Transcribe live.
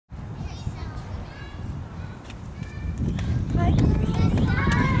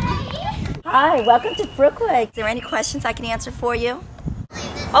Hi, welcome to Brookewood. Is there any questions I can answer for you?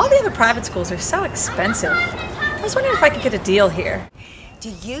 All the other private schools are so expensive. I was wondering if I could get a deal here. Do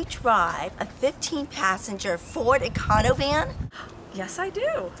you drive a 15-passenger Ford Econovan? Yes, I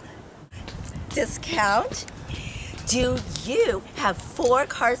do. Discount? Do you have 4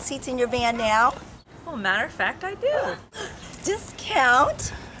 car seats in your van now? Well, matter of fact, I do.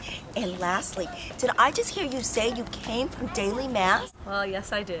 Discount? And lastly, did I just hear you say you came from daily mass? Well,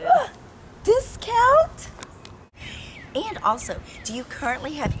 yes, I did. Discount? And also, do you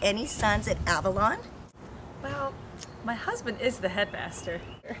currently have any sons at Avalon? Well, my husband is the headmaster.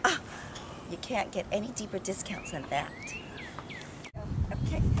 You can't get any deeper discounts than that.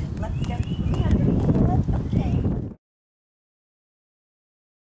 Okay, let's go.